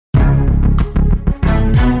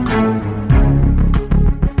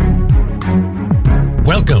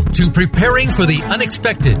to Preparing for the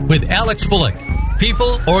Unexpected with Alex Fullick.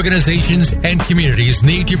 People, organizations, and communities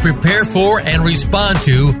need to prepare for and respond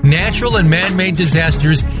to natural and man-made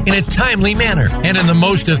disasters in a timely manner and in the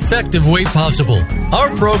most effective way possible.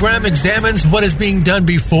 Our program examines what is being done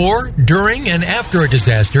before, during, and after a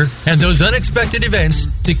disaster and those unexpected events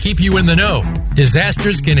to keep you in the know.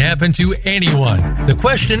 Disasters can happen to anyone. The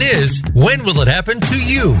question is, when will it happen to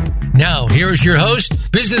you? Now, here is your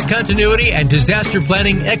host, business continuity and disaster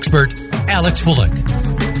planning expert, Alex Fullick.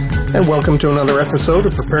 And welcome to another episode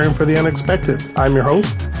of Preparing for the Unexpected. I'm your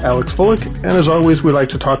host, Alex Fullick, and as always, we like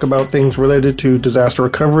to talk about things related to disaster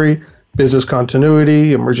recovery, business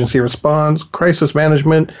continuity, emergency response, crisis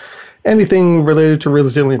management, anything related to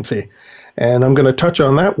resiliency. And I'm going to touch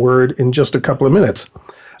on that word in just a couple of minutes.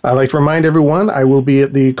 I'd like to remind everyone I will be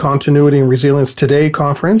at the Continuity and Resilience Today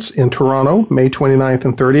conference in Toronto, May 29th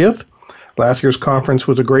and 30th. Last year's conference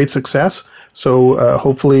was a great success, so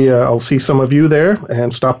hopefully I'll see some of you there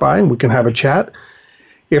and stop by and we can have a chat.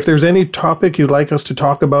 If there's any topic you'd like us to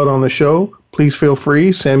talk about on the show, please feel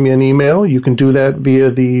free, send me an email. You can do that via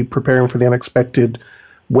the Preparing for the Unexpected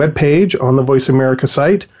webpage on the Voice America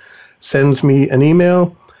site. Sends me an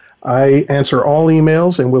email. I answer all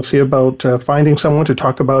emails, and we'll see about finding someone to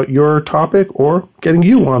talk about your topic or getting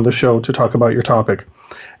you on the show to talk about your topic.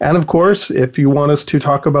 And of course, if you want us to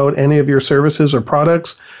talk about any of your services or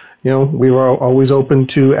products, we are always open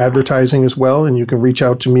to advertising as well, and you can reach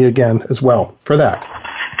out to me again as well for that.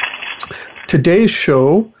 Today's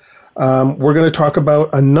show, we're going to talk about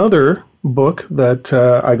another book that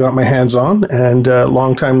I got my hands on, and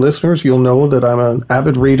longtime listeners, you'll know that I'm an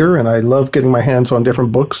avid reader, and I love getting my hands on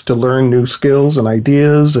different books to learn new skills and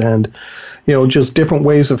ideas and, just different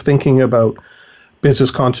ways of thinking about business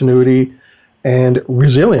continuity and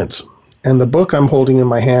resilience. And the book I'm holding in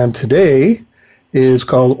my hand today is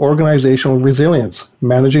called Organizational Resilience,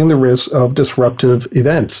 Managing the Risks of Disruptive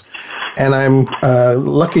Events. And I'm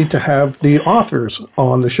lucky to have the authors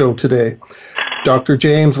on the show today, Dr.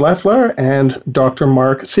 James Leflar and Dr.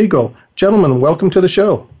 Marc Siegel. Gentlemen, welcome to the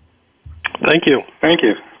show. Thank you. Thank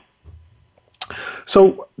you.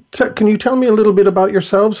 So can you tell me a little bit about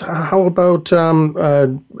yourselves? How about,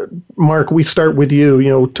 Marc, we start with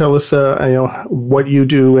you. Tell us what you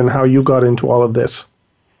do and how you got into all of this.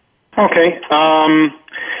 Okay.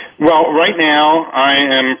 Well, right now I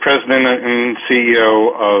am president and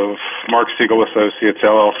CEO of Marc Siegel Associates,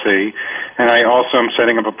 LLC, and I also am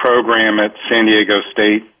setting up a program at San Diego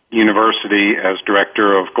State University as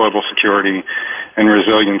director of global security and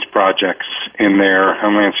resilience projects in their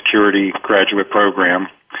Homeland Security graduate program.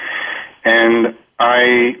 And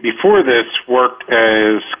I, before this, worked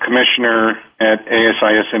as commissioner at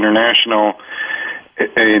ASIS International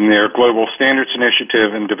in their Global Standards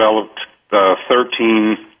Initiative and developed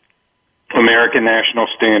 13 American national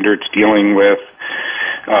standards dealing with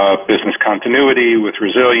business continuity, with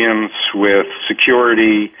resilience, with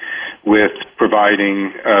security, with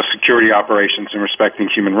providing security operations and respecting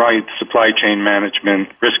human rights, supply chain management,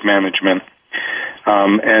 risk management.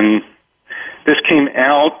 And this came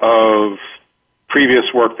out of previous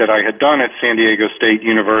work that I had done at San Diego State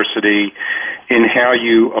University in how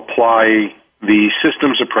you apply the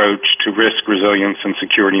systems approach to risk, resilience, and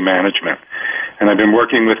security management. And I've been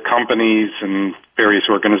working with companies and various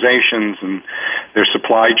organizations and their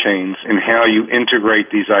supply chains in how you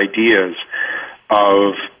integrate these ideas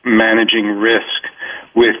of managing risk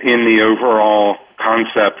within the overall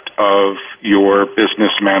concept of your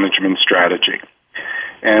business management strategy.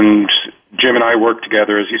 And Jim and I worked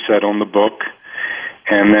together, as you said, on the book.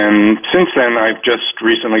 And then since then, I've just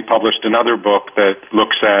recently published another book that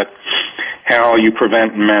looks at how you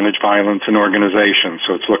prevent and manage violence in organizations.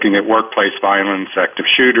 So it's looking at workplace violence, active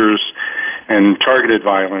shooters, and targeted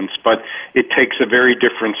violence. But it takes a very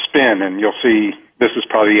different spin, and you'll see this is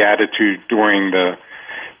probably the attitude during the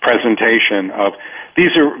presentation of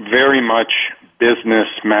these are very much business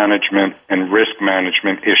management and risk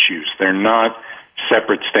management issues. They're not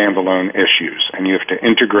separate standalone issues, and you have to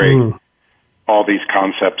integrate all these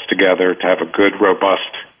concepts together to have a good,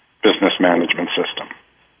 robust business management system.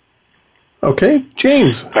 Okay.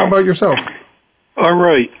 James, how about yourself? All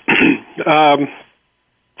right.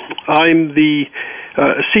 I'm the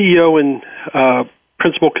CEO and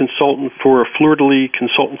principal consultant for Fleur-de-Lis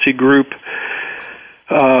Consultancy Group,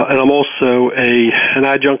 and I'm also an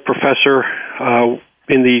adjunct professor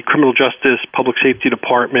in the Criminal Justice Public Safety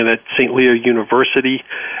Department at St. Leo University.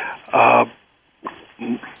 I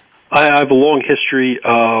have a long history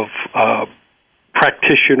of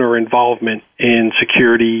practitioner involvement in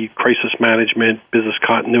security, crisis management, business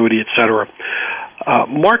continuity, etc.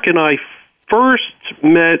 Marc and I first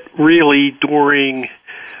met really during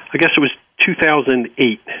I guess it was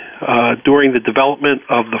 2008, during the development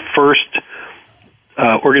of the first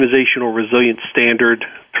Organizational Resilience Standard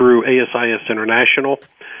through ASIS International.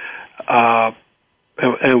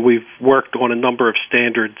 And we've worked on a number of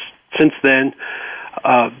standards since then.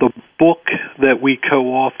 The book that we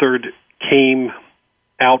co-authored came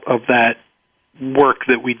out of that work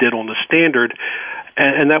that we did on the standard,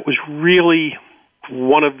 and that was really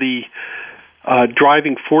one of the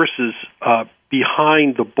driving forces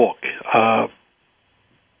behind the book,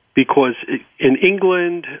 because in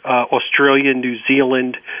England, Australia, New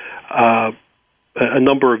Zealand, a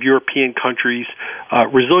number of European countries,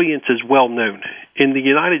 resilience is well known. In the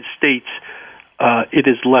United States, it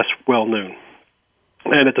is less well known.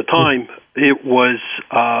 And at the time, it was,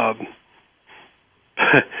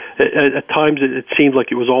 at times it seemed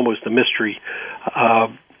like it was almost a mystery.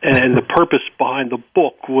 And the purpose behind the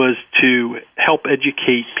book was to help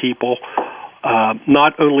educate people,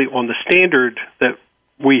 not only on the standard that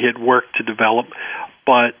we had worked to develop,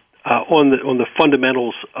 but on the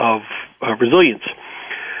fundamentals of resilience.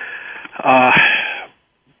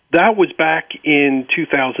 That was back in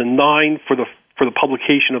 2009 for the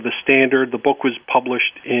publication of the standard. The book was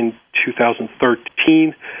published in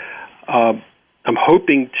 2013. I'm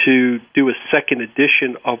hoping to do a second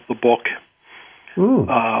edition of the book,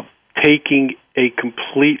 taking a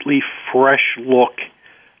completely fresh look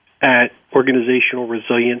at organizational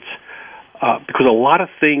resilience, because a lot of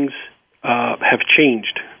things have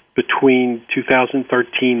changed between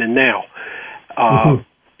 2013 and now,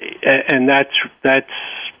 and that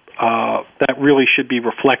really should be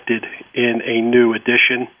reflected in a new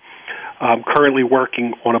edition. I'm currently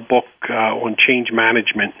working on a book on change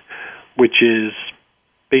management, which is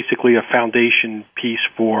basically a foundation piece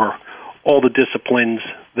for all the disciplines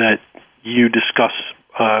that you discuss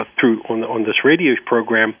through on this radio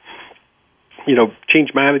program. You know,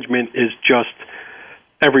 change management is just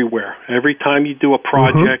everywhere. Every time you do a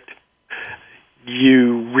project,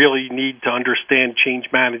 you really need to understand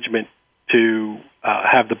change management to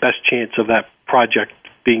have the best chance of that project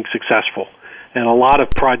being successful. And a lot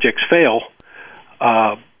of projects fail,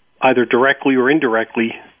 either directly or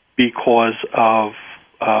indirectly, because of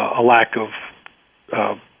a lack of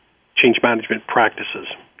change management practices,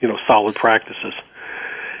 solid practices.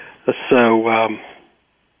 So,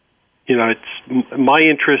 it's my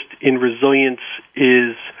interest in resilience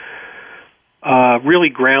is really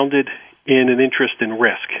grounded in an interest in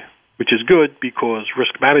risk, which is good because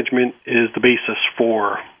risk management is the basis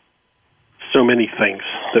for so many things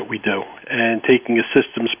that we do. And taking a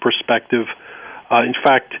systems perspective, in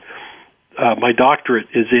fact, my doctorate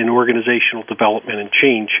is in organizational development and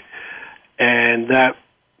change, and that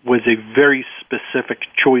was a very specific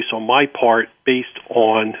choice on my part based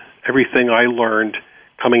on everything I learned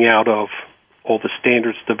coming out of all the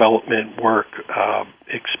standards development work,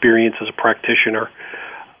 experience as a practitioner.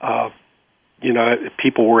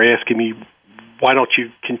 People were asking me, why don't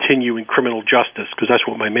you continue in criminal justice? Because that's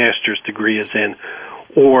what my master's degree is in.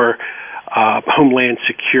 Or Homeland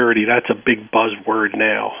Security. That's a big buzzword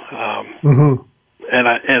now. And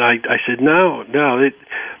I said, no.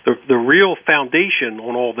 The real foundation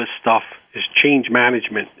on all this stuff is change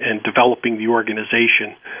management and developing the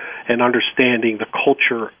organization and understanding the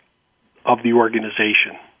culture of the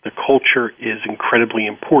organization. The culture is incredibly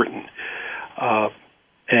important.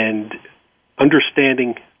 And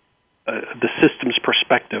understanding the systems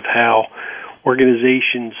perspective, how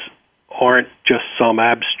organizations aren't just some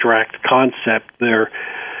abstract concept. They're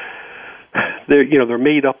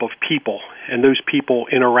made up of people, and those people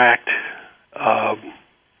interact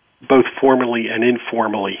both formally and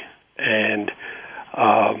informally. And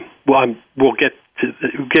we'll get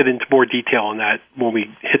into more detail on that when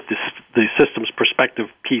we hit the systems perspective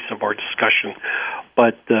piece of our discussion.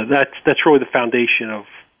 But that's really the foundation of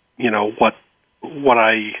what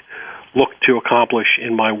I look to accomplish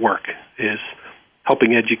in my work, is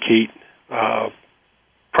helping educate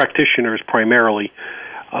practitioners primarily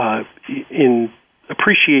in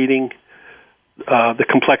appreciating the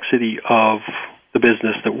complexity of the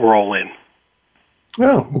business that we're all in.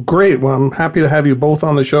 Oh, great. Well, I'm happy to have you both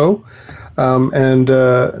on the show. And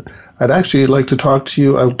I'd actually like to talk to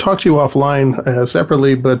you. I'll talk to you offline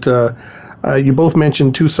separately, but you both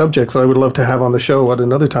mentioned two subjects I would love to have on the show at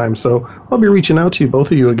another time. So I'll be reaching out to you,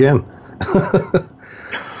 both of you, again.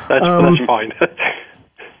 That's fine.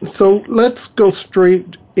 So let's go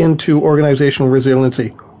straight into organizational resiliency.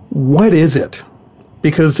 What is it?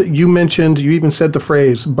 Because you even said the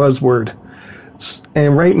phrase buzzword.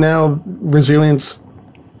 And right now, resilience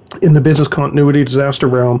in the business continuity disaster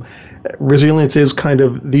realm, resilience is kind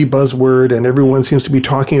of the buzzword, and everyone seems to be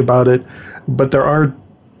talking about it. But there are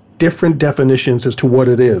different definitions as to what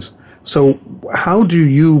it is. So how do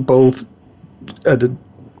you both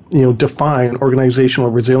define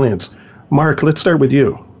organizational resilience? Mark, let's start with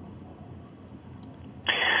you.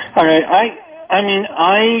 All right.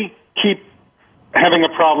 I keep having a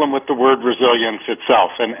problem with the word resilience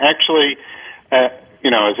itself. And actually, as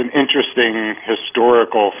an interesting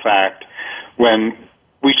historical fact, when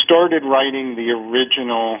we started writing the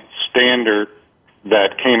original standard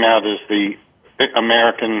that came out as the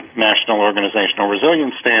American National Organizational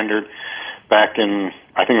Resilience Standard back in,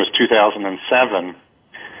 I think it was 2007,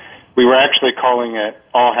 we were actually calling it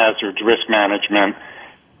All Hazards Risk Management,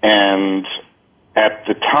 and at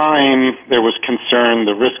the time there was concern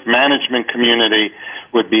the risk management community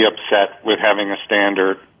would be upset with having a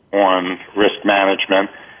standard on risk management.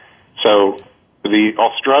 So the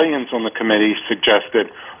Australians on the committee suggested,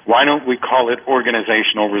 why don't we call it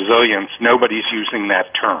organizational resilience? Nobody's using that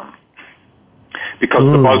term, because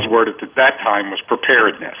the buzzword at that time was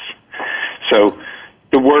preparedness. So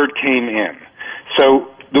the word came in. So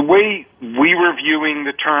the way we were viewing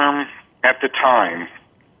the term at the time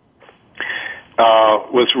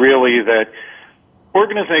was really that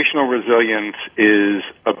organizational resilience is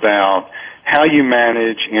about how you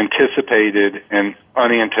manage anticipated and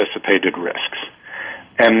unanticipated risks.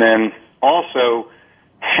 And then also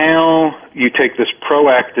how you take this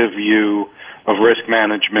proactive view of risk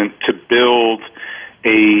management to build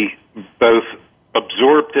a both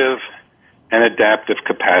absorptive and adaptive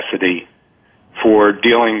capacity for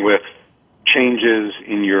dealing with changes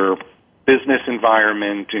in your business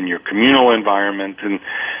environment, in your communal environment, and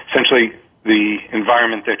essentially the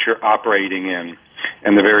environment that you're operating in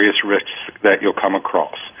and the various risks that you'll come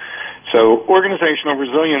across. So organizational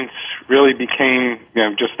resilience really became,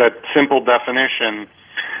 just that simple definition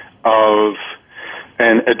of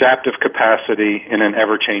an adaptive capacity in an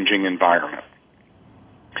ever-changing environment.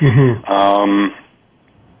 Mm-hmm.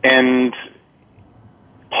 And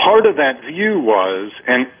part of that view was,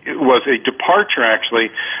 and it was a departure actually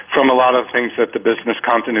from a lot of things that the business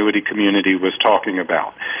continuity community was talking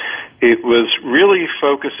about. It was really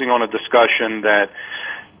focusing on a discussion that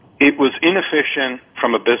it was inefficient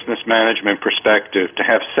from a business management perspective to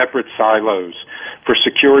have separate silos for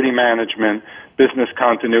security management, business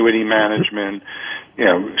continuity management,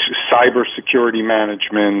 cybersecurity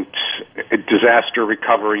management, disaster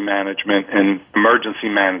recovery management, and emergency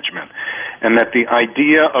management. And that the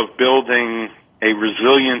idea of building a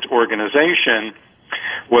resilient organization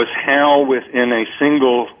was how within a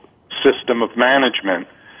single system of management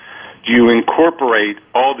do you incorporate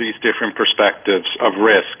all these different perspectives of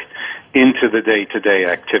risk into the day-to-day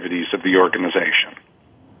activities of the organization.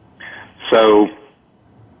 So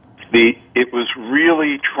it was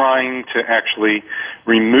really trying to actually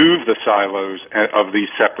remove the silos of these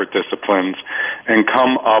separate disciplines and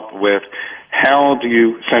come up with how do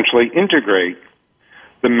you essentially integrate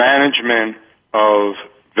the management of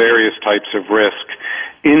various types of risk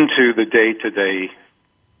into the day-to-day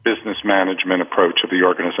business management approach of the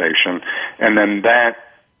organization. And then that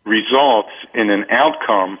results in an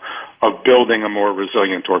outcome of building a more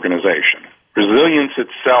resilient organization. Resilience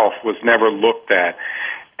itself was never looked at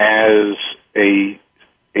as a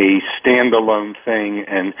standalone thing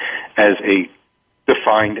and as a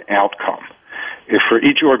defined outcome. If for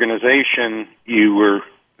each organization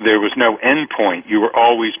there was no end point, you were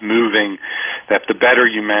always moving that the better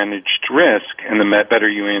you managed risk and the better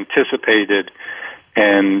you anticipated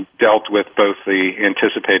and dealt with both the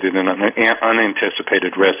anticipated and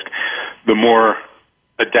unanticipated risk, the more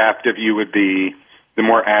adaptive you would be, the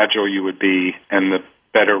more agile you would be, and the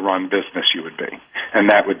better run business you would be. And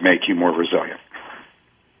that would make you more resilient.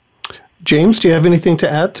 James, do you have anything to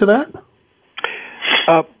add to that?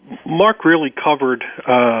 Mark really covered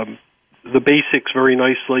the basics very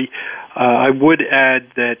nicely. I would add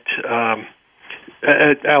that,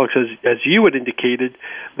 Alex, as you had indicated,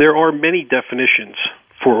 there are many definitions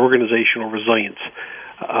for organizational resilience.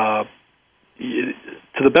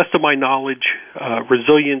 To the best of my knowledge,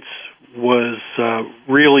 resilience was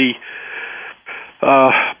really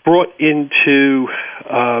brought into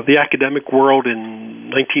the academic world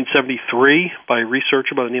in 1973 by a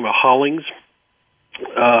researcher by the name of Hollings,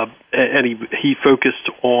 and he focused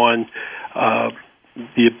on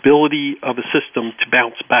the ability of a system to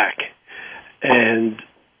bounce back, and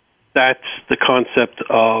that's the concept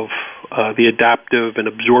of the adaptive and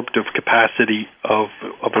absorptive capacity of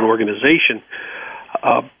an organization.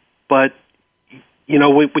 But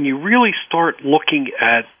when you really start looking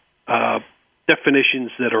at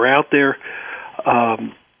definitions that are out there,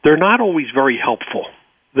 they're not always very helpful.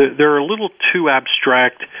 They're a little too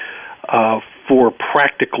abstract for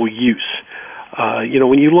practical use.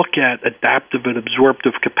 When you look at adaptive and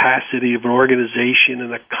absorptive capacity of an organization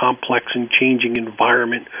in a complex and changing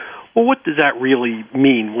environment, well, what does that really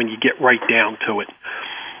mean when you get right down to it?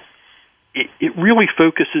 It really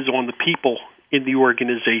focuses on the people in the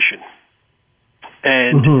organization.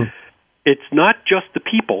 And it's not just the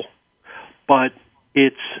people, but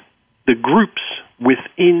it's the groups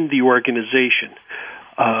within the organization.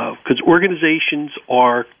 Because organizations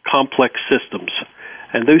are complex systems.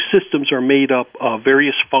 And those systems are made up of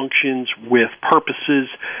various functions with purposes.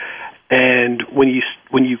 And when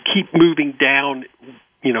you keep moving down,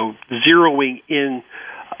 zeroing in,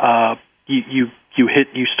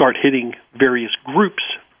 you start hitting various groups,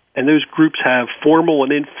 and those groups have formal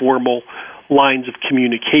and informal lines of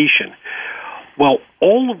communication. Well,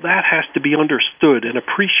 all of that has to be understood and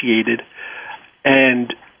appreciated,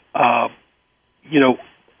 and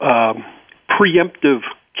preemptive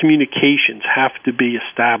communications have to be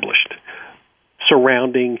established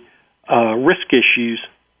surrounding risk issues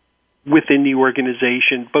within the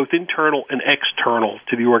organization, both internal and external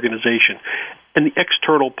to the organization. And the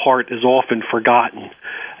external part is often forgotten.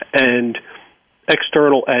 And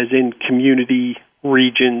external as in community,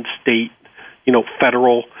 region, state,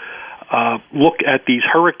 federal. Look at these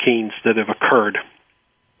hurricanes that have occurred.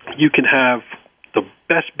 You can have the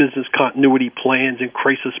best business continuity plans and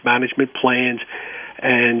crisis management plans,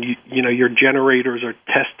 and your generators are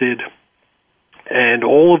tested, and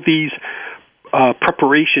all of these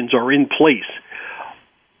preparations are in place.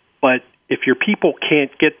 But if your people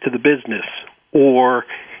can't get to the business, or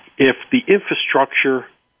if the infrastructure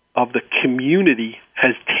of the community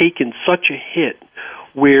has taken such a hit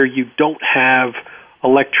where you don't have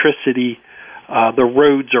electricity, the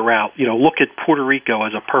roads are out. Look at Puerto Rico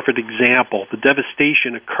as a perfect example. The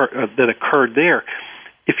devastation that occurred there.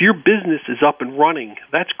 If your business is up and running,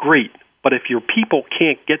 that's great. But if your people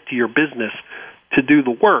can't get to your business to do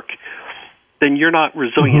the work, then you're not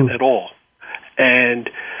resilient at all. And,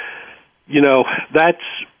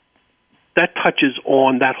 that touches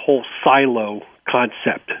on that whole silo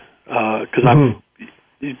concept. Because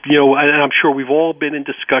and I'm sure we've all been in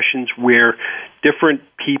discussions where different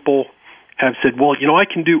people have said, well, I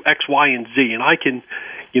can do X, Y, and Z, and I can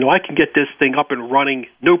get this thing up and running,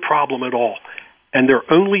 no problem at all. And they're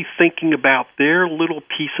only thinking about their little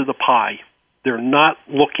piece of the pie. They're not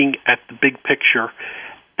looking at the big picture,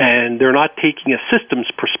 and they're not taking a systems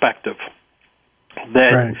perspective.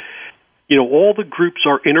 That, all the groups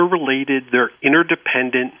are interrelated, they're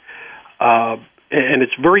interdependent, and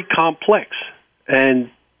it's very complex. And,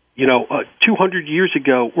 200 years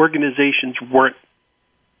ago, organizations weren't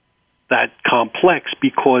that complex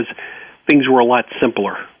because things were a lot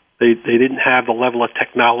simpler. They didn't have the level of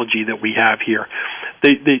technology that we have here.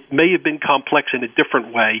 They may have been complex in a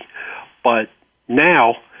different way, but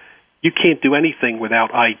now you can't do anything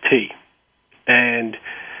without IT. And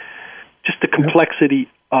just the complexity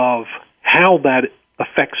of how that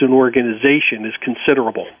affects an organization is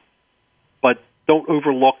considerable. But don't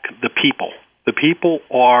overlook the people. The people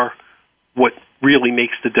are what really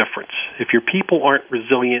makes the difference. If your people aren't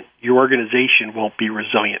resilient, your organization won't be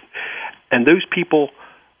resilient. And those people,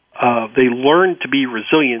 they learn to be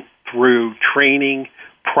resilient through training,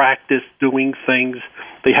 practice, doing things.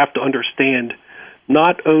 They have to understand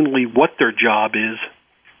not only what their job is,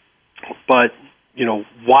 but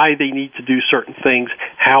why they need to do certain things,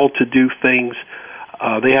 how to do things.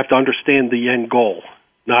 They have to understand the end goal,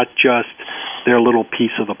 not just their little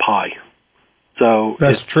piece of the pie. So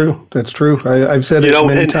that's true. That's true. I've said it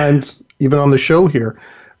many times, even on the show here.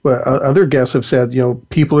 But other guests have said,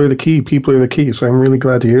 people are the key. People are the key. So I'm really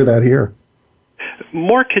glad to hear that here.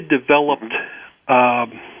 Mark had developed.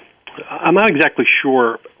 I'm not exactly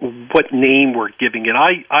sure what name we're giving it.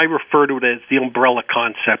 I refer to it as the umbrella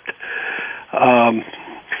concept.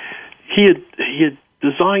 He had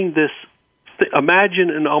designed this. Imagine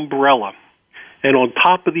an umbrella, and on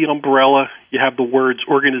top of the umbrella, you have the words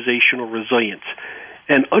organizational resilience.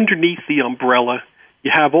 And underneath the umbrella,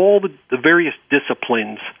 you have all the various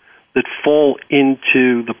disciplines that fall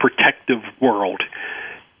into the protective world: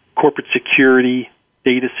 corporate security,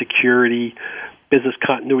 data security, business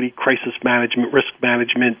continuity, crisis management, risk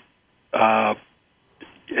management, and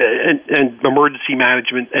emergency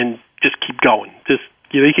management, and just keep going. Just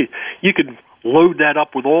you could load that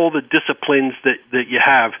up with all the disciplines that you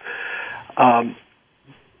have.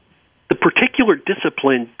 The particular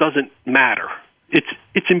discipline doesn't matter.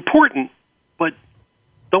 It's important, but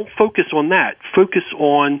don't focus on that. Focus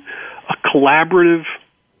on a collaborative,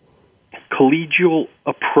 collegial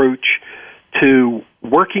approach to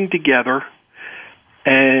working together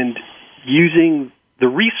and using the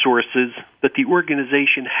resources that the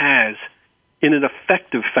organization has in an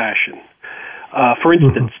effective fashion. For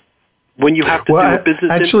instance, when you have to do a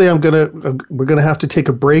business... Actually, we're gonna have to take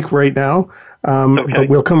a break right now, but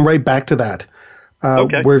we'll come right back to that.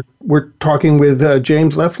 We're talking with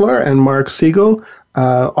James Leflar and Marc Siegel,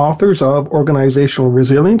 authors of Organizational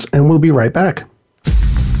Resilience, and we'll be right back.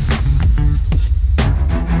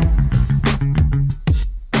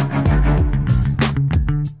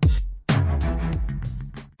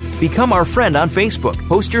 Become our friend on Facebook.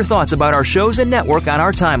 Post your thoughts about our shows and network on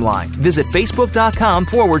our timeline. Visit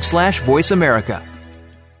facebook.com/Voice America.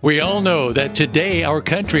 We all know that today our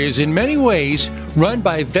country is in many ways run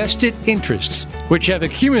by vested interests, which have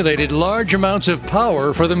accumulated large amounts of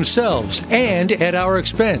power for themselves and at our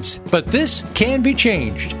expense. But this can be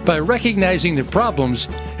changed by recognizing the problems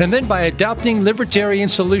and then by adopting libertarian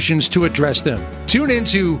solutions to address them. Tune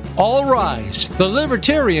into All Rise, the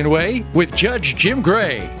Libertarian Way with Judge Jim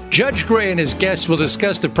Gray. Judge Gray and his guests will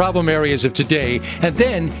discuss the problem areas of today and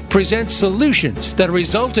then present solutions that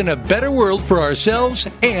result in a better world for ourselves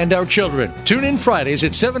and our children. Tune in Fridays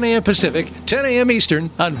at 7 a.m. Pacific, 10 a.m. Eastern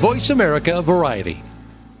on Voice America Variety.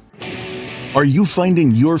 Are you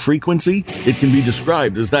finding your frequency? It can be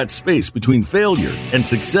described as that space between failure and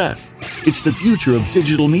success. It's the future of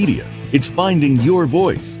digital media. It's finding your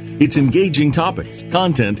voice. It's engaging topics,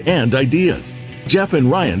 content, and ideas. Jeff and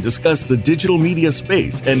Ryan discuss the digital media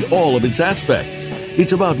space and all of its aspects.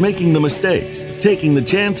 It's about making the mistakes, taking the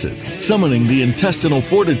chances, summoning the intestinal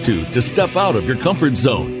fortitude to step out of your comfort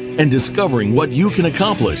zone, and discovering what you can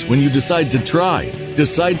accomplish when you decide to try,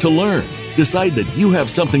 decide to learn, decide that you have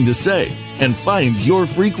something to say, and find your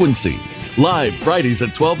frequency. Live Fridays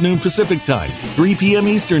at 12 noon Pacific Time, 3 p.m.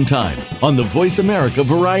 Eastern Time on the Voice America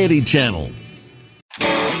Variety Channel.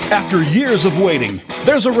 After years of waiting,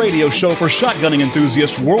 there's a radio show for shotgunning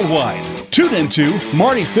enthusiasts worldwide. Tune into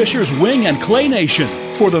Marty Fisher's Wing and Clay Nation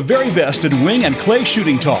for the very best in wing and clay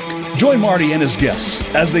shooting talk. Join Marty and his guests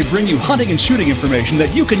as they bring you hunting and shooting information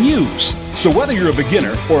that you can use. So whether you're a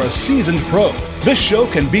beginner or a seasoned pro, this show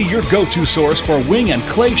can be your go-to source for wing and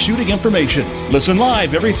clay shooting information. Listen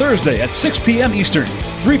live every Thursday at 6 p.m. Eastern,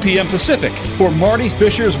 3 p.m. Pacific for Marty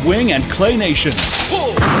Fisher's Wing and Clay Nation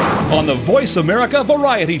on the Voice America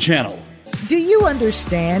Variety Channel. Do you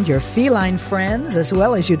understand your feline friends as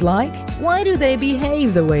well as you'd like? Why do they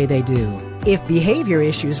behave the way they do? If behavior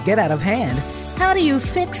issues get out of hand, how do you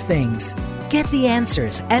fix things? Get the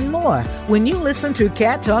answers and more when you listen to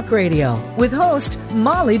Cat Talk Radio with host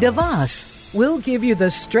Molly DeVos. We'll give you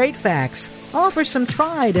the straight facts, offer some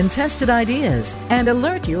tried and tested ideas, and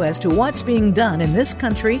alert you as to what's being done in this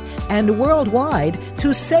country and worldwide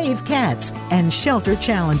to save cats and shelter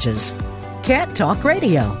challenges. Cat Talk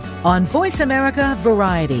Radio on Voice America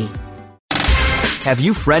Variety. Have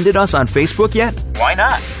you friended us on Facebook yet? Why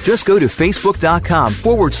not? Just go to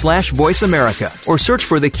facebook.com/Voice America or search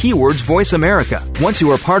for the keywords Voice America. Once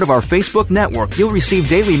you are part of our Facebook network, you'll receive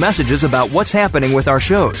daily messages about what's happening with our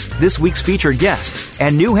shows, this week's featured guests,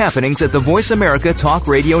 and new happenings at the Voice America Talk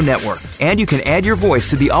Radio Network. And you can add your voice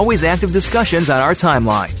to the always active discussions on our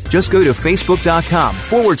timeline. Just go to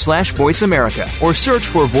facebook.com/Voice America or search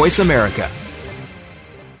for Voice America.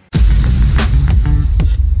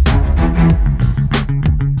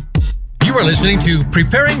 You are listening to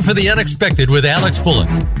Preparing for the Unexpected with Alex Fullick.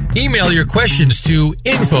 Email your questions to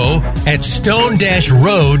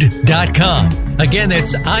info@stone-road.com. Again,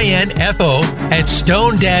 that's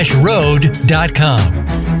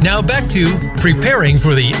info@stone-road.com. Now back to Preparing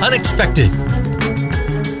for the Unexpected.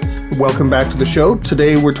 Welcome back to the show.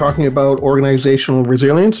 Today we're talking about organizational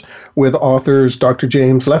resilience with authors Dr.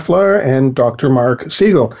 James Leflar and Dr. Marc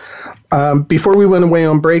Siegel. Before we went away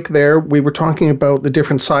on break there, we were talking about the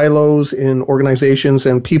different silos in organizations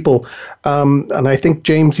and people. And I think,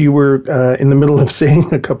 James, you were in the middle of saying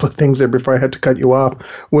a couple of things there before I had to cut you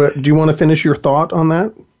off. Do you want to finish your thought on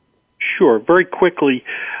that? Sure. Very quickly,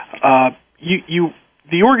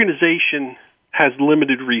 the organization has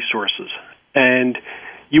limited resources, and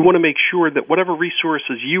you want to make sure that whatever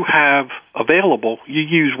resources you have available, you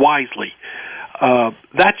use wisely.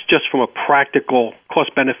 That's just from a practical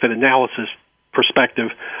cost-benefit analysis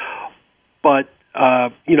perspective. But,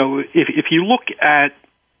 if you look at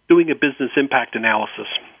doing a business impact analysis,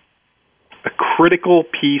 a critical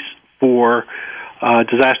piece for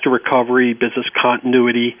disaster recovery, business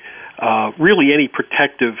continuity, really any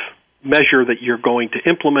protective measure that you're going to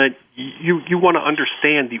implement, you want to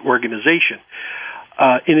understand the organization.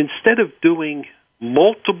 And instead of doing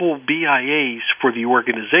multiple BIAs for the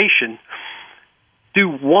organization, do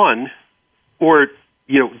one, or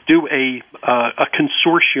do a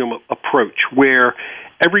consortium approach where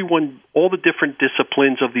everyone, all the different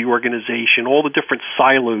disciplines of the organization, all the different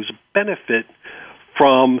silos benefit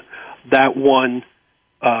from that one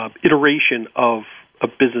iteration of a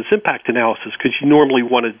business impact analysis, because you normally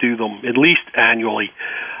want to do them at least annually.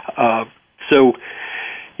 So,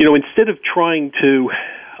 instead of trying to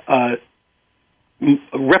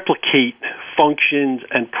replicate functions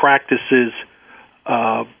and practices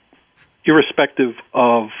irrespective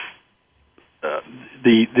of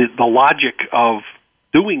the logic of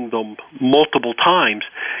doing them multiple times,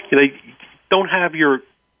 don't have your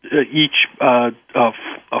each a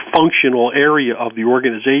functional area of the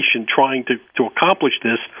organization trying to accomplish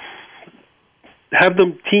this. Have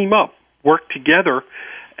them team up, work together,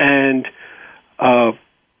 and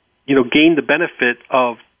gain the benefit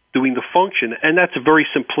of doing the function. And that's a very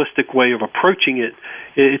simplistic way of approaching it.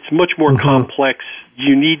 It's much more complex.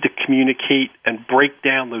 You need to communicate and break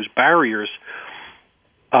down those barriers.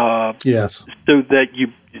 Yes. So that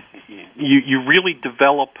you really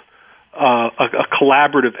develop a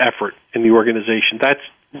collaborative effort in the organization. That's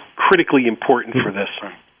critically important for this.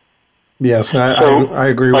 Yes, I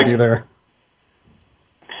agree with you there.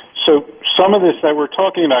 So some of this that we're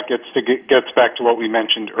talking about gets back to what we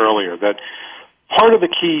mentioned earlier, that part of the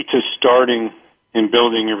key to starting in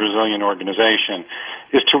building a resilient organization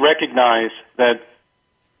is to recognize that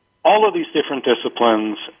all of these different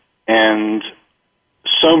disciplines and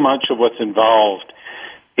so much of what's involved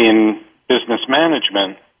in business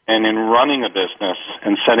management and in running a business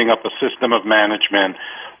and setting up a system of management,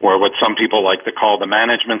 or what some people like to call the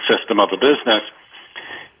management system of a business,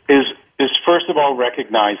 is first of all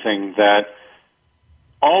recognizing that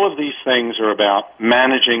all of these things are about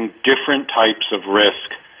managing different types of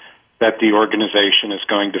risk that the organization is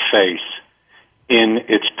going to face in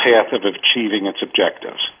its path of achieving its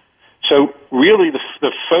objectives. So really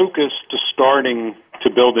the focus to starting to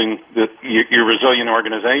building your resilient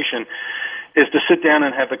organization is to sit down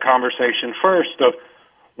and have the conversation first of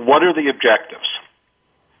what are the objectives,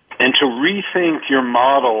 and to rethink your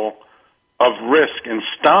model of risk and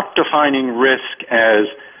stop defining risk as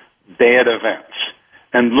bad events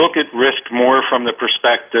and look at risk more from the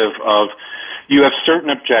perspective of you have certain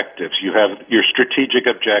objectives. You have your strategic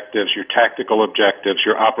objectives, your tactical objectives,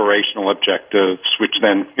 your operational objectives, which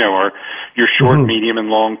then are your short, medium, and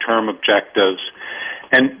long-term objectives.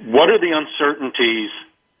 And what are the uncertainties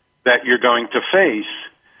that you're going to face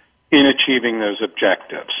in achieving those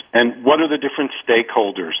objectives? And what are the different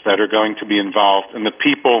stakeholders that are going to be involved and the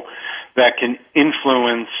people that can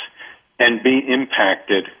influence and be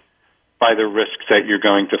impacted by the risks that you're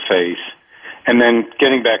going to face? And then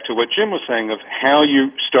getting back to what Jim was saying of how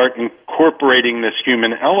you start incorporating this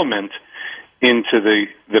human element into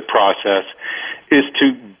the process is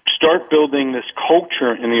to start building this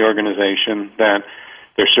culture in the organization that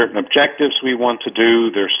there's certain objectives we want to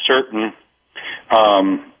do, there's certain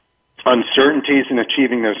uncertainties in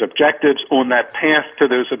achieving those objectives. On that path to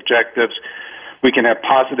those objectives, we can have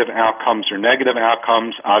positive outcomes or negative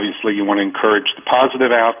outcomes. Obviously, you want to encourage the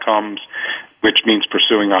positive outcomes, which means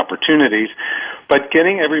pursuing opportunities, but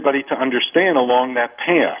getting everybody to understand along that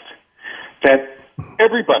path that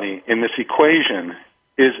everybody in this equation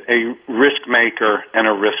is a risk maker and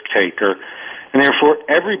a risk taker, and therefore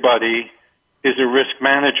everybody is a risk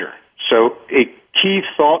manager. So a key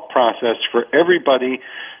thought process for everybody,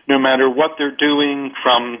 no matter what they're doing,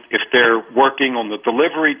 from if they're working on the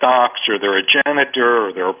delivery docks or they're a janitor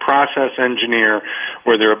or they're a process engineer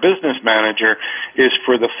or they're a business manager, is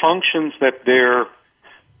for the functions that they're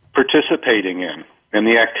participating in and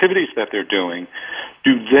the activities that they're doing,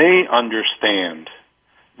 do they understand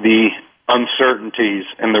the uncertainties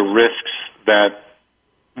and the risks that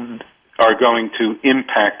are going to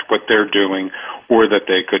impact what they're doing or that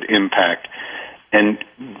they could impact? And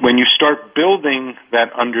when you start building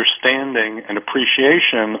that understanding and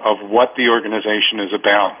appreciation of what the organization is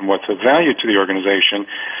about and what's of value to the organization,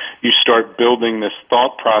 you start building this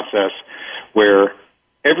thought process where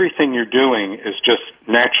everything you're doing is just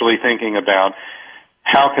naturally thinking about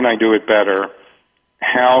how can I do it better?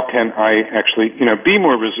 How can I actually, be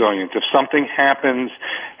more resilient? If something happens,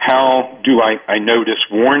 how do I notice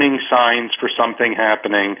warning signs for something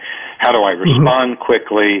happening? How do I respond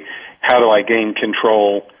quickly? How do I gain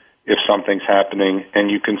control if something's happening? And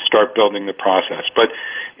you can start building the process. But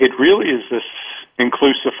it really is this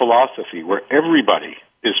inclusive philosophy where everybody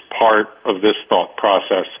is part of this thought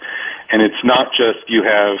process. And it's not just you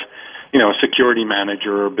have, a security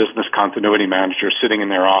manager or business continuity manager sitting in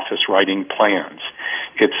their office writing plans.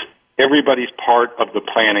 It's everybody's part of the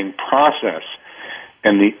planning process.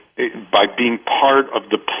 And by being part of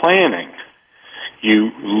the planning,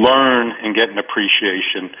 you learn and get an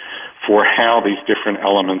appreciation for how these different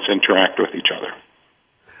elements interact with each other.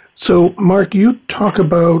 So, Mark, you talk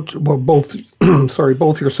about, well, both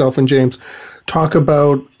yourself and James talk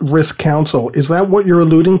about risk council. Is that what you're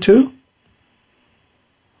alluding to?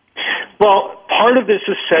 Well, part of this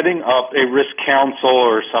is setting up a risk council,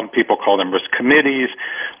 or some people call them risk committees,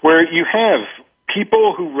 where you have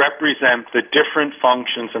people who represent the different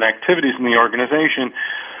functions and activities in the organization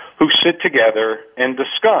who sit together and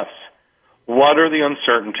discuss what are the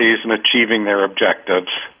uncertainties in achieving their objectives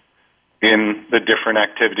in the different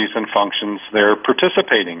activities and functions they're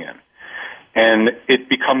participating in. And it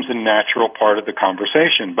becomes a natural part of the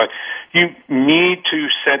conversation. But you need to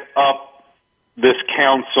set up this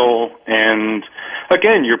council, and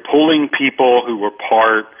again, you're pulling people who were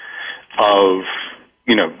part of,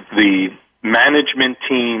 the management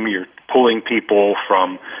team. You're pulling people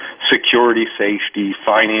from security, safety,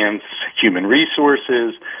 finance, human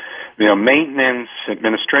resources, maintenance,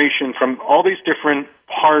 administration, from all these different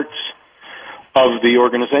parts of the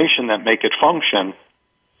organization that make it function.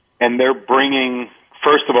 And they're bringing,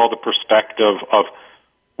 first of all, the perspective of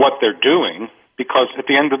what they're doing, because at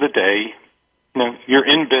the end of the day, you're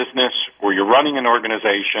in business or you're running an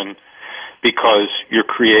organization because you're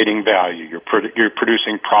creating value. You're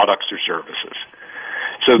producing products or services.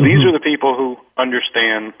 So these are the people who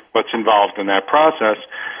understand what's involved in that process,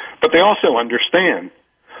 but they also understand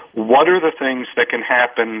what are the things that can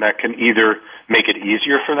happen that can either make it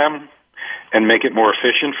easier for them and make it more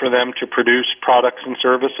efficient for them to produce products and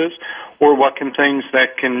services, or what can things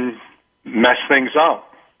that can mess things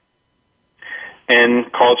up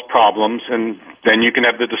and cause problems. And then you can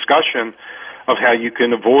have the discussion of how you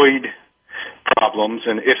can avoid problems,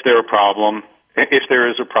 and if there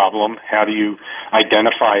is a problem, how do you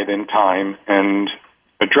identify it in time and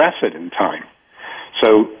address it in time.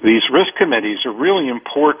 So these risk committees are really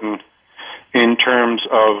important in terms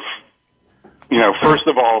of, first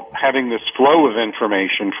of all, having this flow of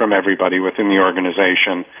information from everybody within the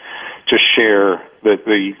organization to share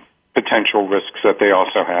the potential risks that they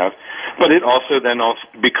also have. But it also then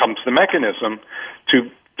becomes the mechanism to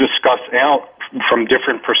discuss out from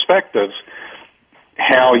different perspectives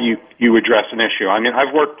how you address an issue. I mean,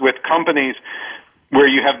 I've worked with companies where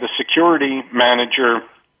you have the security manager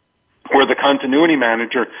or the continuity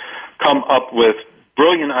manager come up with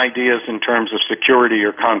brilliant ideas in terms of security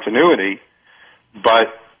or continuity,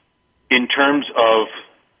 but in terms of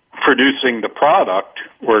producing the product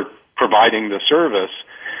or providing the service,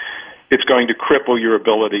 it's going to cripple your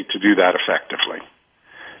ability to do that effectively.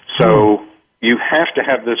 So you have to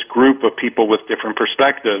have this group of people with different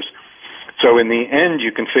perspectives. So in the end,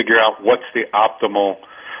 you can figure out what's the optimal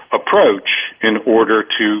approach in order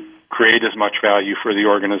to create as much value for the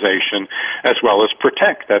organization as well as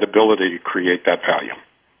protect that ability to create that value.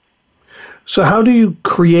 So how do you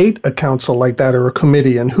create a council like that or a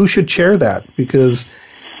committee, and who should chair that? Because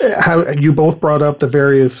how you both brought up the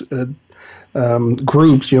various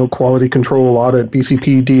groups, quality control, audit,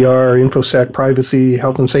 BCP, DR, InfoSec, privacy,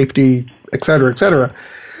 health and safety, et cetera, et cetera.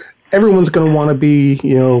 Everyone's going to want to be,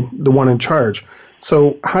 the one in charge.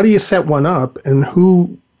 So how do you set one up, and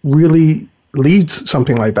who really leads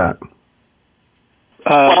something like that?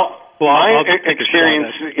 My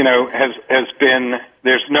experience, has been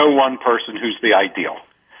there's no one person who's the ideal.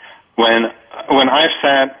 When I've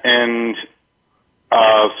sat and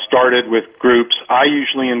started with groups, I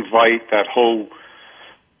usually invite that whole,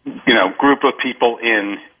 group of people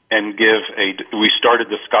in and we start a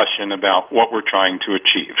discussion about what we're trying to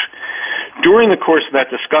achieve. During the course of that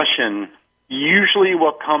discussion, usually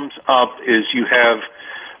what comes up is you have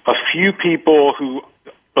a few people who,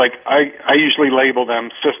 I usually label them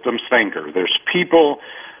systems thinker. There's people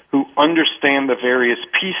who understand the various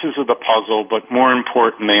pieces of the puzzle, but more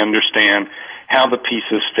important, they understand how the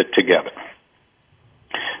pieces fit together.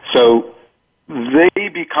 So they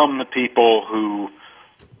become the people who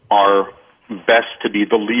are best to be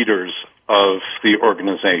the leaders of the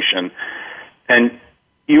organization. And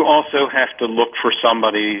you also have to look for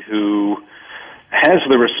somebody who has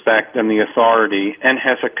the respect and the authority and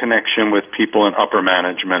has a connection with people in upper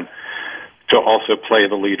management to also play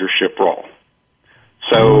the leadership role.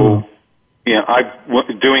 So,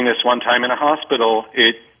 doing this one time in a hospital,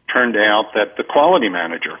 it turned out that the quality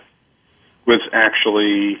manager was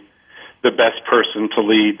actually the best person to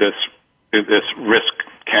lead this risk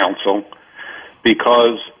council,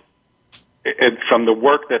 because from the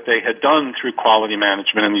work that they had done through quality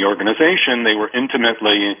management in the organization, they were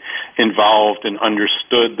intimately involved and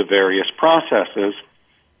understood the various processes,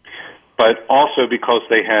 but also because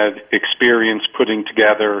they had experience putting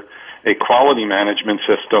together a quality management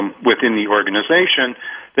system within the organization,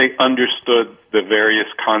 they understood the various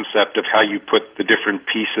concept of how you put the different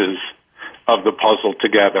pieces of the puzzle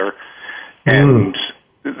together, and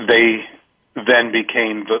they then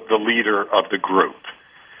became the leader of the group.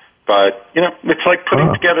 But, it's like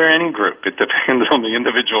putting together any group. It depends on the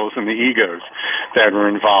individuals and the egos that are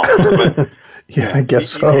involved. But yeah, I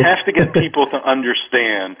guess so. You have to get people to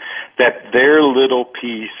understand that their little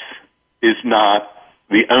piece is not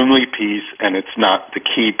the only piece, and it's not the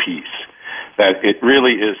key piece. That it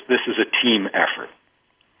really is, this is a team effort.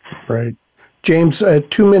 Right. James,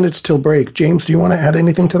 2 minutes till break. James, do you want to add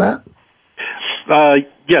anything to that?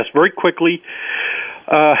 Yes, very quickly.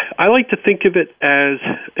 I like to think of it as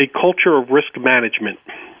a culture of risk management.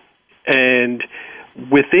 And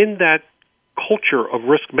within that culture of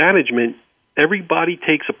risk management, everybody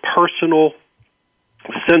takes a personal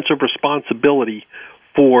sense of responsibility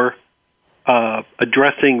for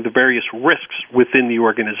addressing the various risks within the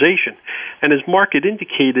organization. And as Mark had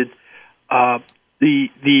indicated,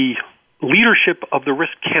 the leadership of the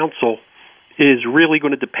Risk Council is really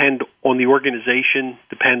going to depend on the organization,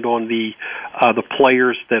 depend on the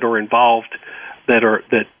players that are involved,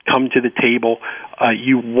 that come to the table.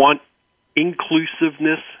 You want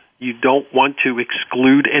inclusiveness. You don't want to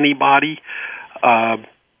exclude anybody, and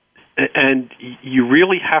you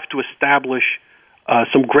really have to establish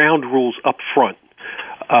some ground rules up front.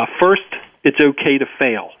 First, it's okay to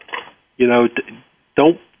fail.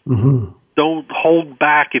 Don't hold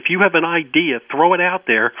back. If you have an idea, throw it out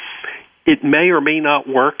there. It may or may not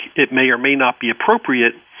work. It may or may not be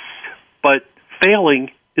appropriate, but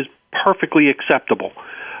failing is perfectly acceptable,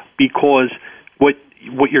 because what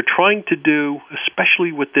you're trying to do,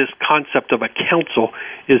 especially with this concept of a council,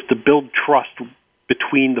 is to build trust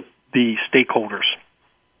between the stakeholders.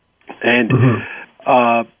 And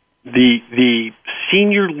the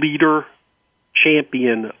senior leader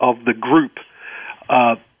champion of the group,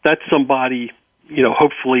 that's somebody,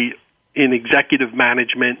 hopefully in executive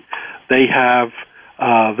management. They have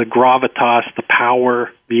the gravitas, the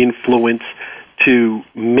power, the influence to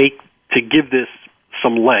give this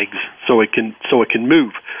some legs so it can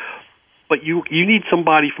move. But you need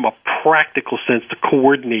somebody from a practical sense to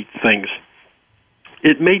coordinate things.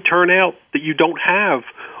 It may turn out that you don't have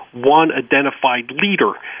one identified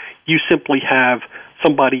leader. You simply have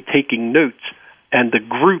somebody taking notes, and the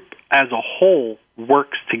group as a whole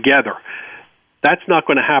works together. That's not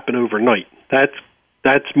going to happen overnight. That's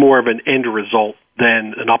more of an end result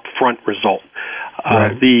than an upfront result.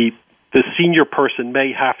 Right. The senior person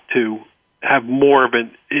may have to have more of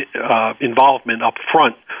an involvement up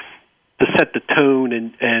front to set the tone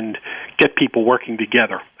and get people working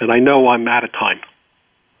together. And I know I'm out of time.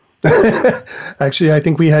 Actually, I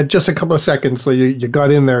think we had just a couple of seconds, so you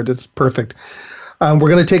got in there. That's perfect. We're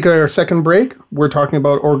going to take our second break. We're talking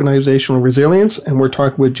about organizational resilience, and we're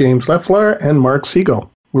talking with James Leflar and Marc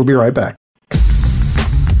Siegel. We'll be right back.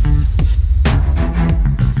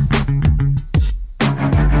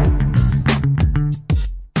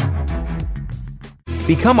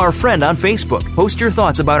 Become our friend on Facebook. Post your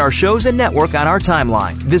thoughts about our shows and network on our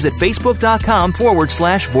timeline. Visit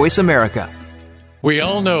facebook.com/Voice America. We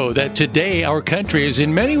all know that today our country is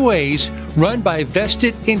in many ways run by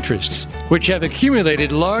vested interests, which have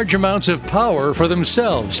accumulated large amounts of power for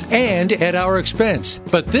themselves and at our expense.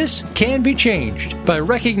 But this can be changed by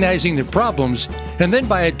recognizing the problems and then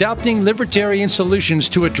by adopting libertarian solutions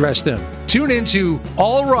to address them. Tune into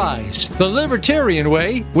All Rise, the Libertarian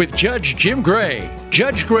Way with Judge Jim Gray.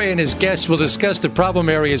 Judge Gray and his guests will discuss the problem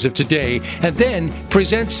areas of today and then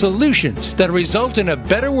present solutions that result in a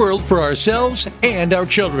better world for ourselves and our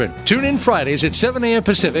children. Tune in Fridays at 7 a.m.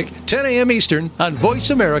 Pacific, 10 a.m. Eastern on Voice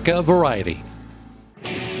America Variety.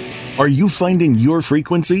 Are you finding your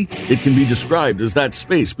frequency? It can be described as that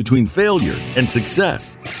space between failure and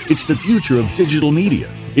success. It's the future of digital media.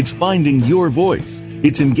 It's finding your voice.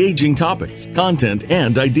 It's engaging topics, content,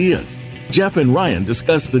 and ideas. Jeff and Ryan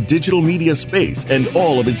discuss the digital media space and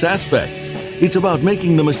all of its aspects. It's about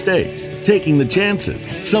making the mistakes, taking the chances,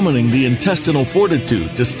 summoning the intestinal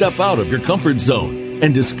fortitude to step out of your comfort zone,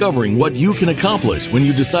 and discovering what you can accomplish when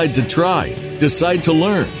you decide to try, decide to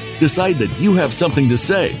learn, decide that you have something to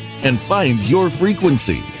say, and find your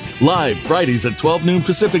frequency. Live Fridays at 12 noon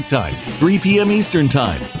Pacific Time, 3 p.m. Eastern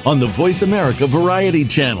Time on the Voice America Variety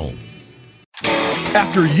Channel.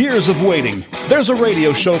 After years of waiting, there's a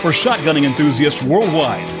radio show for shotgunning enthusiasts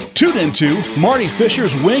worldwide. Tune into Marty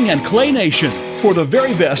Fisher's Wing and Clay Nation for the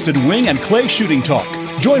very best in wing and clay shooting talk.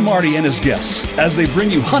 Join Marty and his guests as they bring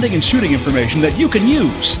you hunting and shooting information that you can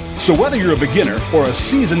use. So whether you're a beginner or a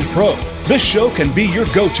seasoned pro, this show can be your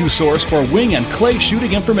go-to source for wing and clay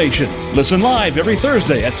shooting information. Listen live every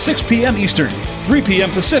Thursday at 6 p.m. Eastern. 3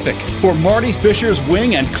 p.m. Pacific for Marty Fisher's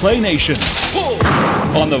Wing and Clay Nation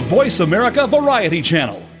on the Voice America Variety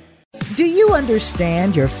Channel. Do you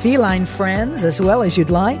understand your feline friends as well as you'd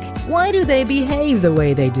like? Why do they behave the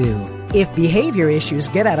way they do? If behavior issues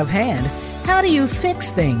get out of hand, how do you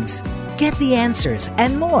fix things? Get the answers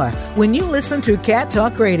and more when you listen to Cat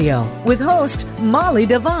Talk Radio with host Molly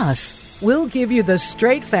DeVos. We'll give you the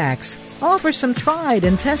straight facts, offer some tried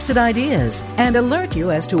and tested ideas, and alert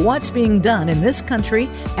you as to what's being done in this country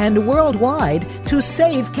and worldwide to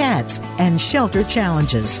save cats and shelter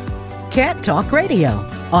challenges. Cat Talk Radio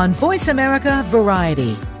on Voice America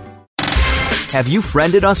Variety. Have you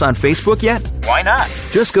friended us on Facebook yet? Why not?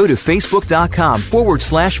 Just go to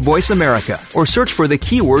facebook.com/Voice America or search for the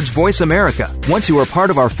keywords Voice America. Once you are part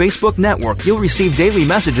of our Facebook network, you'll receive daily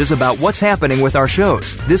messages about what's happening with our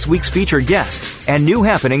shows, this week's featured guests, and new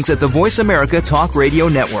happenings at the Voice America Talk Radio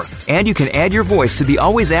Network. And you can add your voice to the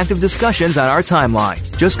always active discussions on our timeline.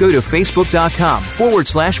 Just go to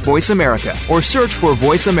facebook.com/Voice America or search for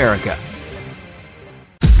Voice America.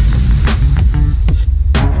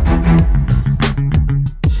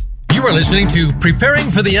 You are listening to Preparing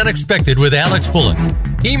for the Unexpected with Alex Fullick.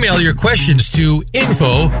 Email your questions to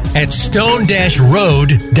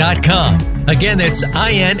info@stone-road.com. Again, that's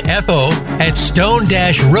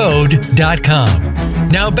info@stone-road.com.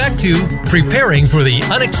 Now back to Preparing for the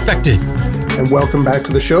Unexpected. And welcome back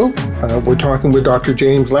to the show. We're talking with Dr.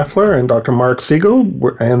 James Leflar and Dr. Marc Siegel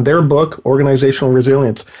and their book, Organizational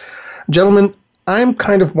Resilience. Gentlemen, I'm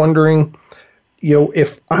kind of wondering,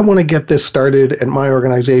 if I want to get this started at my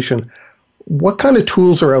organization, what kind of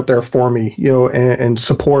tools are out there for me, and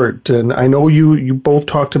support? And I know you both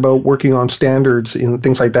talked about working on standards and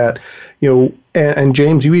things like that, and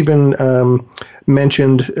James, you even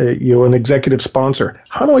mentioned, an executive sponsor.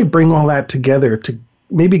 How do I bring all that together to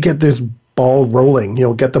maybe get this ball rolling,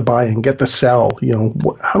 get the buy-in, get the sell,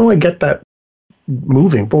 how do I get that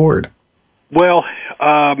moving forward? Well,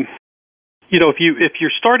 if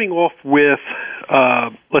you're starting off with,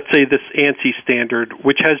 let's say, this ANSI standard,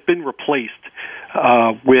 which has been replaced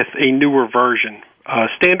with a newer version.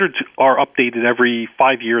 Standards are updated every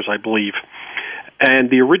 5 years, I believe. And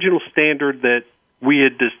the original standard that we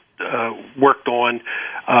had worked on,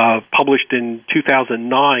 published in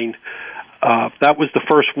 2009, that was the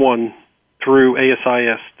first one through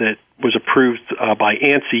ASIS that was approved by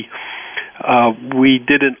ANSI. We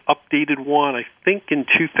did an updated one, I think, in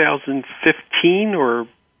 2015 or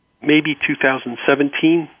maybe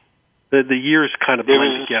 2017. The years kind of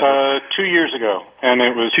blend together. It was 2 years ago, and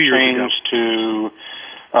it was changed to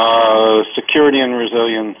Security and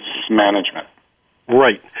Resilience Management.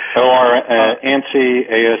 Right. ANSI,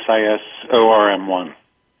 ASIS, ORM1.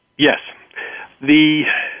 Yes.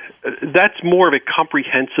 That's more of a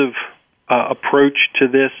comprehensive approach to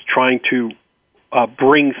this, trying to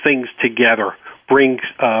bring things together, bring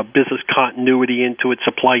business continuity into it,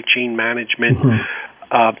 supply chain management.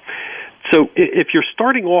 Mm-hmm. So if you're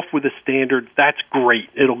starting off with a standard, that's great.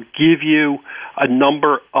 It'll give you a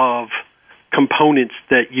number of components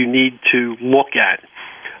that you need to look at.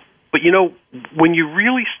 But, when you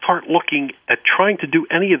really start looking at trying to do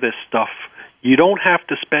any of this stuff, you don't have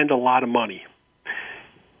to spend a lot of money.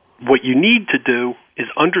 What you need to do is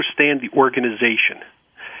understand the organization.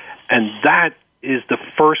 And that is the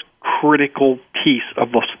first critical piece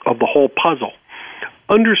of the whole puzzle.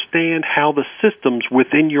 Understand how the systems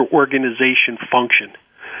within your organization function.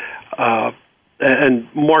 And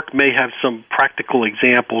Mark may have some practical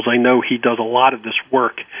examples. I know he does a lot of this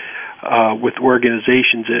work with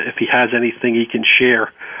organizations. If he has anything he can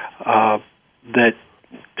share that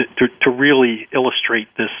to really illustrate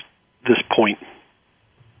this point.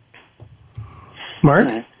 Mark?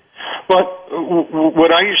 Well,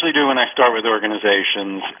 what I usually do when I start with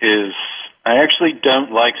organizations is I actually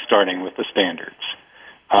don't like starting with the standards.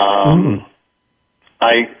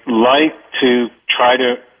 I like to try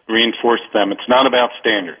to reinforce them. It's not about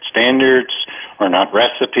standards. Standards are not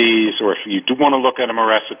recipes, or if you do want to look at them a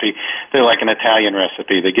recipe, they're like an Italian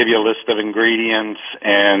recipe. They give you a list of ingredients,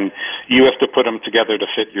 and you have to put them together to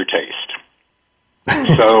fit your taste.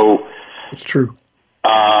 So it's true.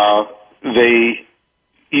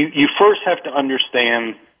 You first have to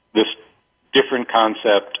understand this different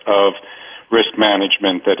concept of risk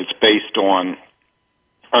management, that it's based on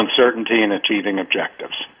uncertainty and achieving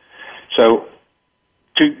objectives. So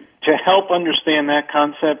to help understand that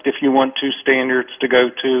concept, if you want two standards to go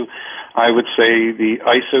to, I would say the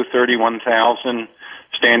ISO 31000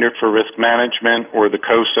 standard for risk management or the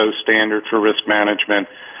COSO standard for risk management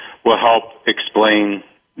will help explain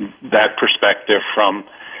that perspective from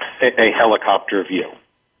a helicopter view.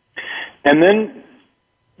 And then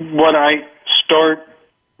what I start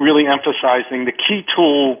really emphasizing the key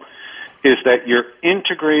tool is that you're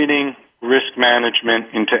integrating risk management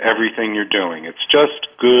into everything you're doing. It's just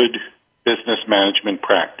good business management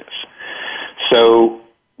practice. So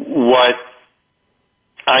what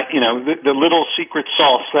the little secret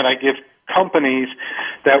sauce that I give companies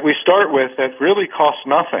that we start with that really costs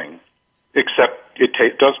nothing, except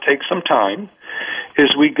it does take some time,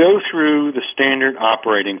 is we go through the standard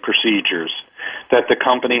operating procedures that the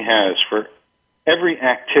company has for every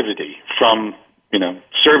activity, from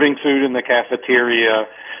serving food in the cafeteria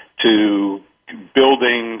to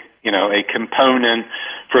building a component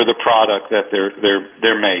for the product that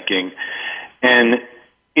they're making. And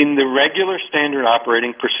in the regular standard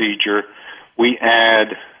operating procedure, we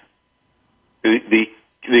add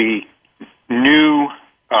the new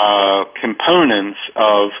components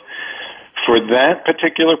of, for that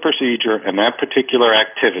particular procedure and that particular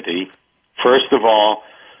activity, first of all,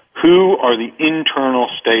 who are the internal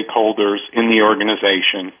stakeholders in the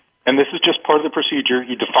organization? And this is just part of the procedure.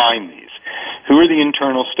 You define these. Who are the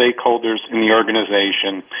internal stakeholders in the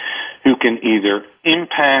organization who can either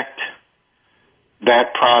impact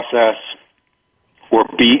that process or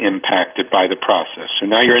be impacted by the process? So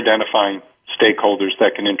now you're identifying stakeholders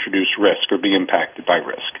that can introduce risk or be impacted by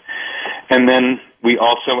risk. And then we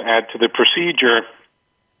also add to the procedure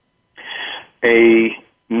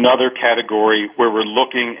another category where we're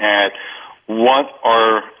looking at what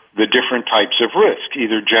are the different types of risk,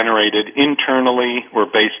 either generated internally or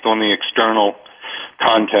based on the external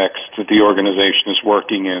context that the organization is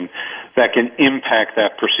working in, that can impact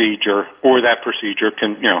that procedure, or that procedure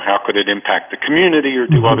can, how could it impact the community or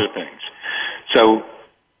do other things. So,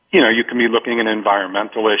 you can be looking at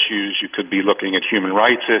environmental issues, you could be looking at human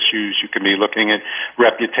rights issues, you could be looking at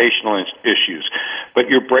reputational issues, but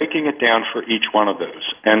you're breaking it down for each one of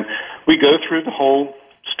those. And we go through the whole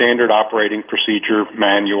standard operating procedure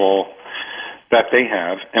manual that they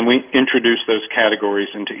have, and we introduce those categories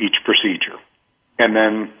into each procedure. And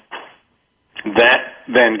then that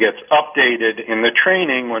then gets updated in the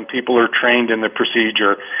training when people are trained in the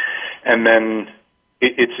procedure, and then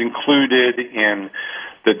it's included in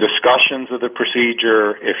the discussions of the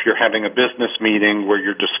procedure. If you're having a business meeting where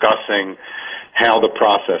you're discussing how the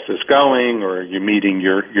process is going or you're meeting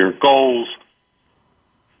your goals,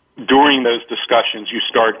 during those discussions you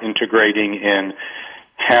start integrating in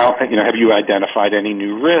how, have you identified any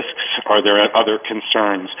new risks? Are there other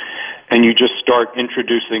concerns? And you just start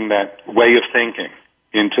introducing that way of thinking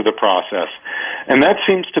into the process. And that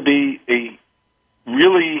seems to be a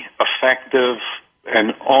really effective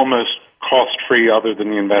and almost cost-free, other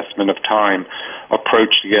than the investment of time,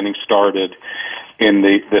 approach to getting started in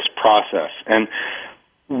this process. And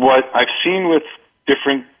what I've seen with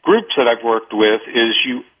different groups that I've worked with is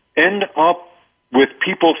you end up with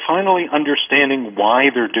people finally understanding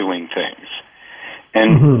why they're doing things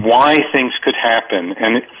and why things could happen.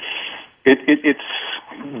 And it's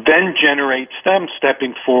then generates them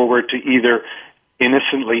stepping forward to either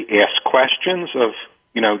innocently ask questions of,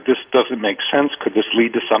 this doesn't make sense, could this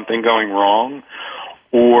lead to something going wrong?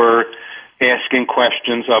 Or asking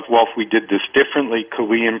questions of, well, if we did this differently, could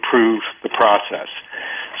we improve the process?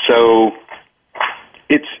 So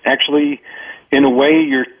it's actually, in a way,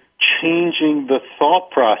 you're changing the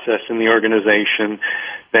thought process in the organization,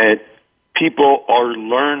 that people are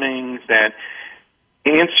learning that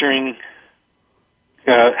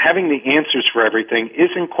having the answers for everything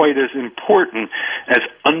isn't quite as important as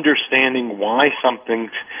understanding why something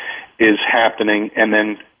is happening and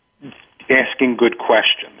then asking good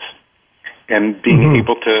questions and being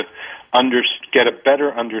able to get a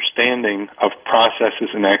better understanding of processes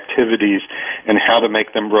and activities and how to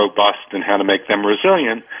make them robust and how to make them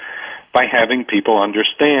resilient by having people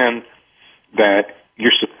understand that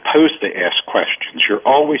you're supposed to ask questions. You're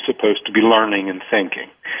always supposed to be learning and thinking.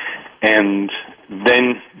 And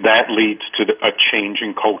then that leads to a change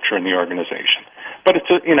in culture in the organization. But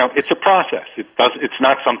it's a process. It's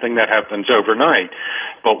not something that happens overnight.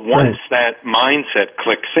 But once that mindset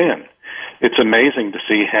clicks in, it's amazing to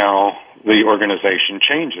see how the organization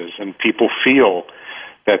changes and people feel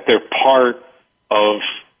that they're part of,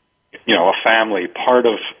 a family, part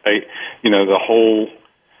of the whole,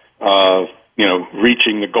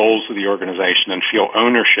 reaching the goals of the organization, and feel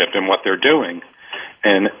ownership in what they're doing,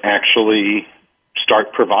 and actually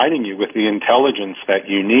start providing you with the intelligence that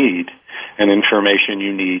you need and information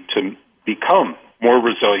you need to become more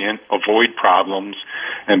resilient, avoid problems,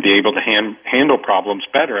 and be able to handle problems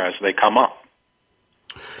better as they come up.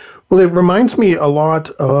 Well, it reminds me a lot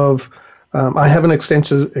of, I have an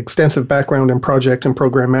extensive background in project and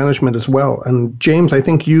program management as well. And James, I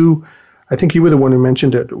think you I think you were the one who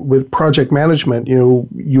mentioned it. With project management,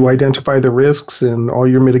 you identify the risks and all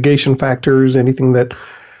your mitigation factors, anything that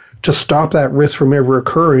to stop that risk from ever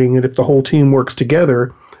occurring. And if the whole team works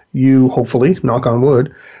together, you hopefully, knock on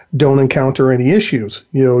wood, don't encounter any issues.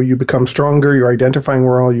 You become stronger. You're identifying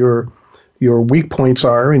where all your weak points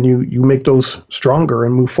are, and you make those stronger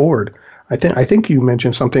and move forward. I think you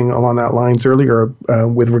mentioned something along that lines earlier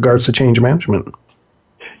with regards to change management.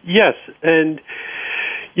 Yes, and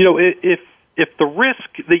if the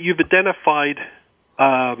risk that you've identified,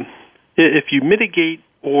 if you mitigate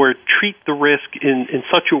or treat the risk in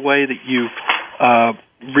such a way that you've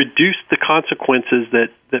reduced the consequences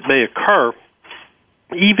that may occur,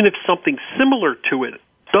 even if something similar to it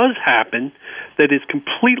does happen that is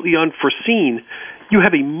completely unforeseen, you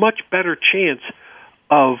have a much better chance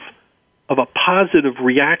of a positive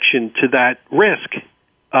reaction to that risk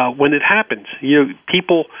when it happens.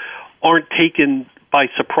 People aren't taken by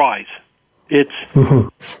surprise. It's,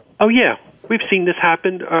 oh yeah, we've seen this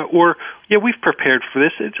happen, or yeah, we've prepared for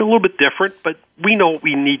this. It's a little bit different, but we know what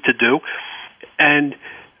we need to do, and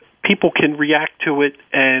people can react to it,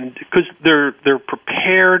 and because they're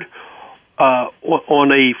prepared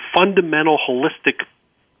on a fundamental, holistic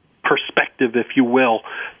perspective, if you will,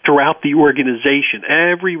 throughout the organization.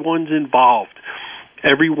 Everyone's involved.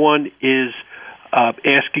 Everyone is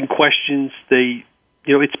asking questions.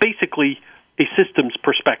 It's basically a systems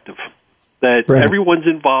perspective that right. Everyone's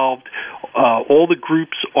involved. All the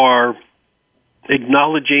groups are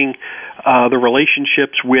acknowledging the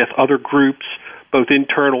relationships with other groups, both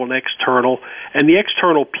internal and external. And the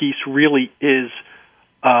external piece really is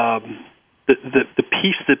the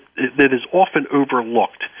piece that is often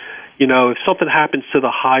overlooked. If something happens to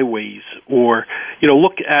the highways, or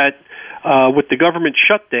look at with the government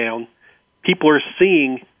shutdown, people are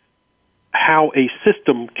seeing how a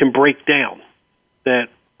system can break down. That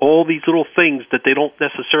all these little things that they don't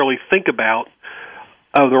necessarily think about,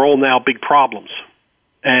 they're all now big problems,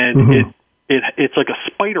 and it's like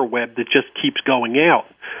a spider web that just keeps going out.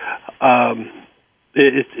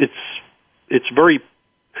 It's very.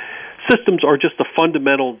 Systems are just a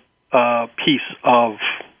fundamental piece of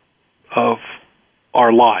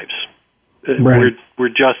our lives. Right. We're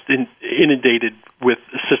just inundated with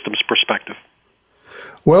a systems perspective.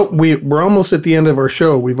 Well, we're almost at the end of our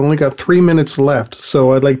show. We've only got 3 minutes left,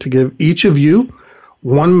 so I'd like to give each of you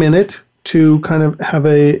 1 minute to kind of have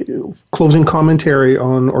a closing commentary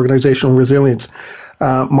on organizational resilience.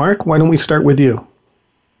 Mark, why don't we start with you?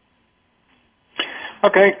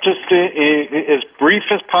 Okay, just as brief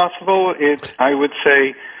as possible, I would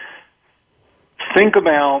say think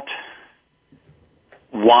about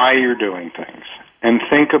why you're doing things, and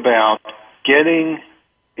think about getting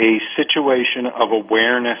a situation of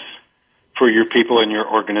awareness for your people in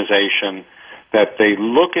your organization, that they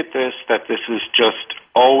look at this, that this is just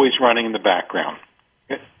always running in the background.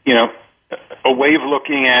 A way of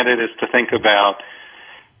looking at it is to think about,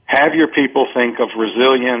 have your people think of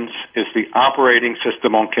resilience as the operating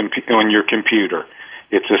system on your computer.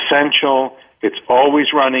 It's essential. It's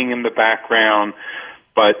always running in the background,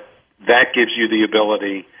 but that gives you the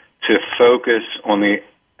ability to focus on the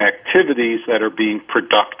activities that are being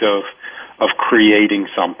productive of creating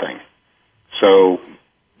something. So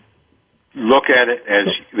look at it as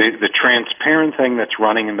the transparent thing that's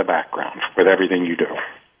running in the background with everything you do.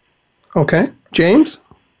 Okay. James,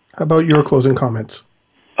 how about your closing comments?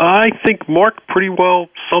 I think Mark pretty well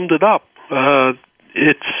summed it up.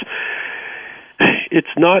 It's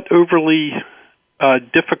not overly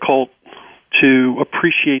difficult to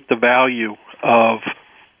appreciate the value of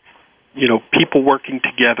people working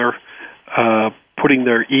together, putting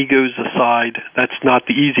their egos aside. That's not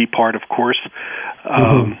the easy part, of course,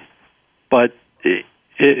 but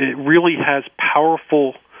it really has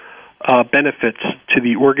powerful benefits to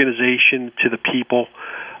the organization, to the people,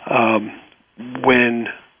 when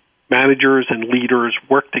managers and leaders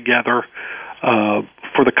work together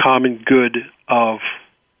for the common good of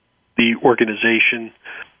the organization,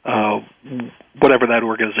 whatever that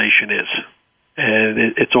organization is. And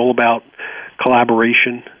it's all about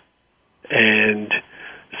collaboration and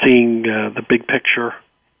seeing the big picture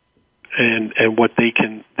and what they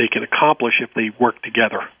can accomplish if they work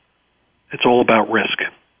together. It's all about risk.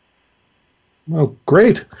 Oh,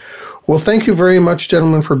 great. Well, thank you very much,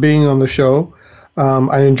 gentlemen, for being on the show.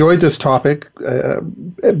 I enjoyed this topic.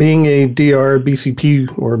 Being a DR,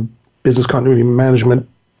 BCP, or Business Continuity Management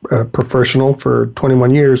professional for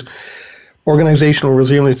 21 years, organizational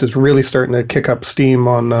resilience is really starting to kick up steam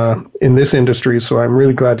in this industry, so I'm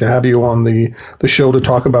really glad to have you on the show to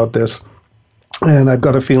talk about this. And I've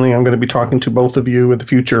got a feeling I'm going to be talking to both of you in the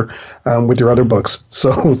future with your other books.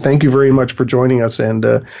 So thank you very much for joining us and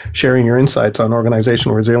sharing your insights on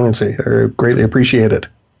organizational resiliency. I greatly appreciate it.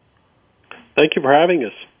 Thank you for having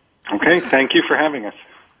us. Okay, thank you for having us.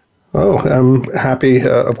 Oh, I'm happy,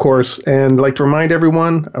 of course. And I'd like to remind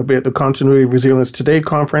everyone, I'll be at the Continuity of Resilience Today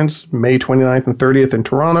conference, May 29th and 30th in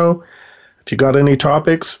Toronto. If you got any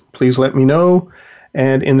topics, please let me know.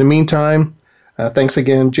 And in the meantime, thanks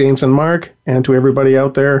again, James and Mark, and to everybody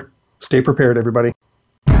out there, stay prepared, everybody.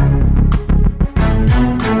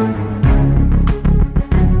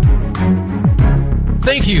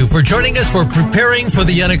 Thank you for joining us for Preparing for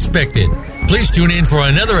the Unexpected. Please tune in for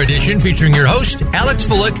another edition featuring your host, Alex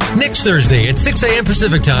Fullick, next Thursday at 6 a.m.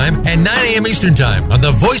 Pacific Time and 9 a.m. Eastern Time on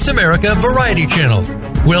the Voice America Variety Channel.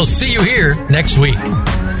 We'll see you here next week.